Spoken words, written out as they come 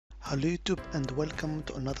Hello YouTube and welcome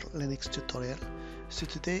to another Linux tutorial. So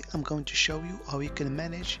today I'm going to show you how you can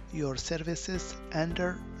manage your services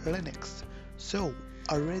under Linux. So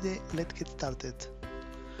are you ready? Let's get started.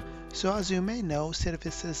 So as you may know,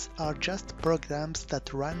 services are just programs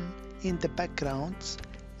that run in the background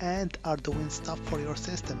and are doing stuff for your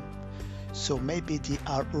system. So maybe they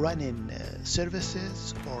are running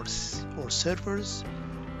services or servers,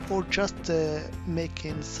 or just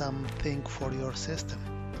making something for your system.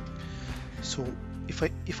 So if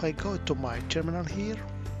I go to my terminal here,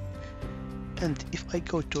 and if I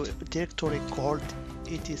go to a directory called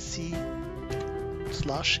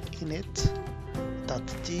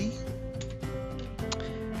etc/init.d,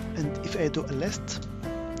 and if I do a list,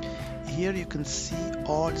 here you can see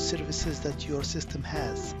all services that your system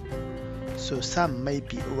has. So some may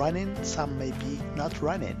be running, some may be not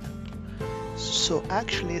running. So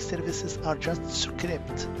actually services are just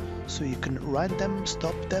script, so you can run them,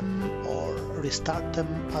 stop them, or restart them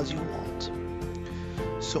as you want.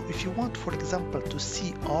 So if you want, for example, to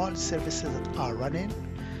see all services that are running,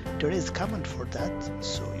 there is a command for that.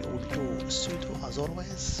 So you will do sudo as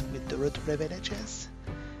always with the root privileges.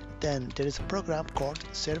 Then there is a program called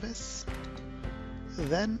service,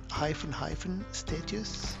 then --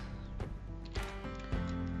 status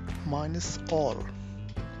 -all.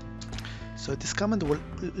 So this command will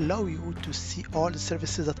allow you to see all the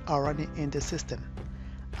services that are running in the system.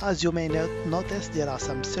 As you may notice, there are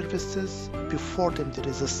some services, before them there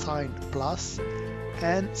is a sign plus,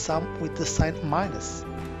 and some with the sign minus.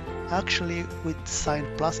 Actually, with sign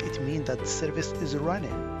plus it means that the service is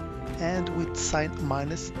running, and with sign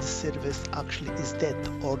minus the service actually is dead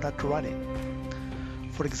or not running.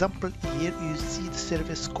 For example, here you see the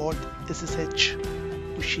service called SSH,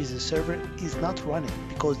 which is a server is not running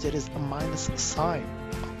because there is a minus sign,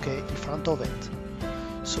 okay, in front of it.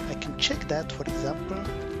 So I can check that, for example,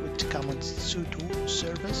 with the command sudo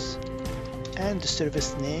service and the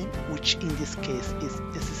service name, which in this case is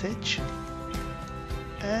SSH,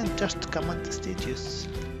 and just command status.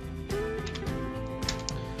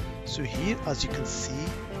 So here, as you can see,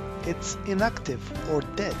 it's inactive or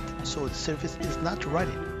dead, so the service is not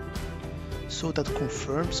running. So that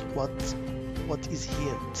confirms what is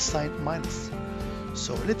here, the sign minus.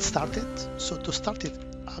 So let's start it. So to start it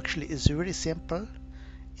actually is very simple.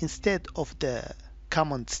 Instead of the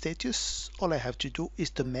command status, all I have to do is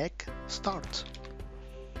to make start,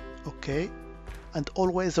 okay, and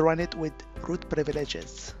always run it with root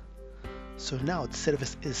privileges. So now the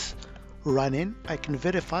service is running. I can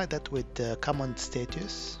verify that with the command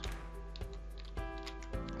status,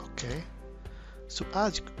 okay. So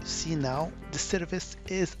as you can see now, the service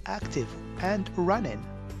is active and running,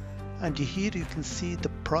 and here you can see the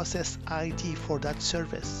process ID for that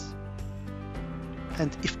service.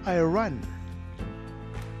 And if I run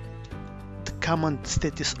the command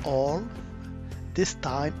status all, this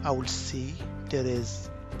time I will see there is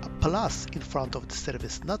a plus in front of the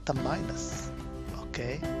service, not a minus,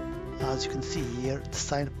 okay. As you can see here, the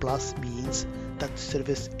sign plus means that the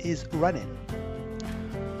service is running.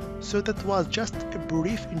 So that was just a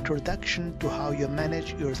brief introduction to how you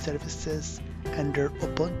manage your services under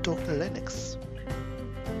Ubuntu Linux.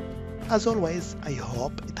 As always, I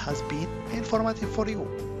hope it has been informative for you,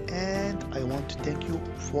 and I want to thank you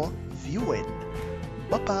for viewing.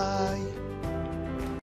 Bye bye.